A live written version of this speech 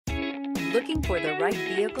Looking for the right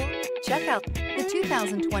vehicle? Check out the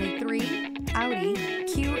 2023 Audi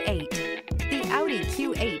Q8. The Audi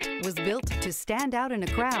Q8 was built to stand out in a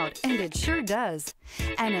crowd, and it sure does.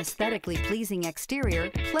 An aesthetically pleasing exterior,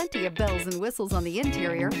 plenty of bells and whistles on the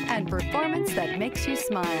interior, and performance that makes you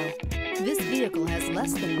smile. This vehicle has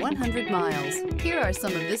less than 100 miles. Here are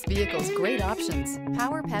some of this vehicle's great options: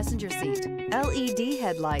 power passenger seat, LED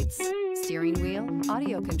headlights, steering wheel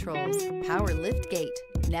audio controls, power lift gate,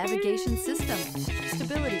 navigation system,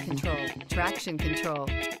 stability control, traction control,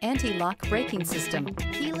 anti-lock braking system,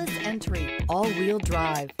 keyless entry, all-wheel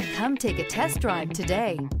drive. Come take a test drive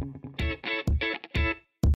today.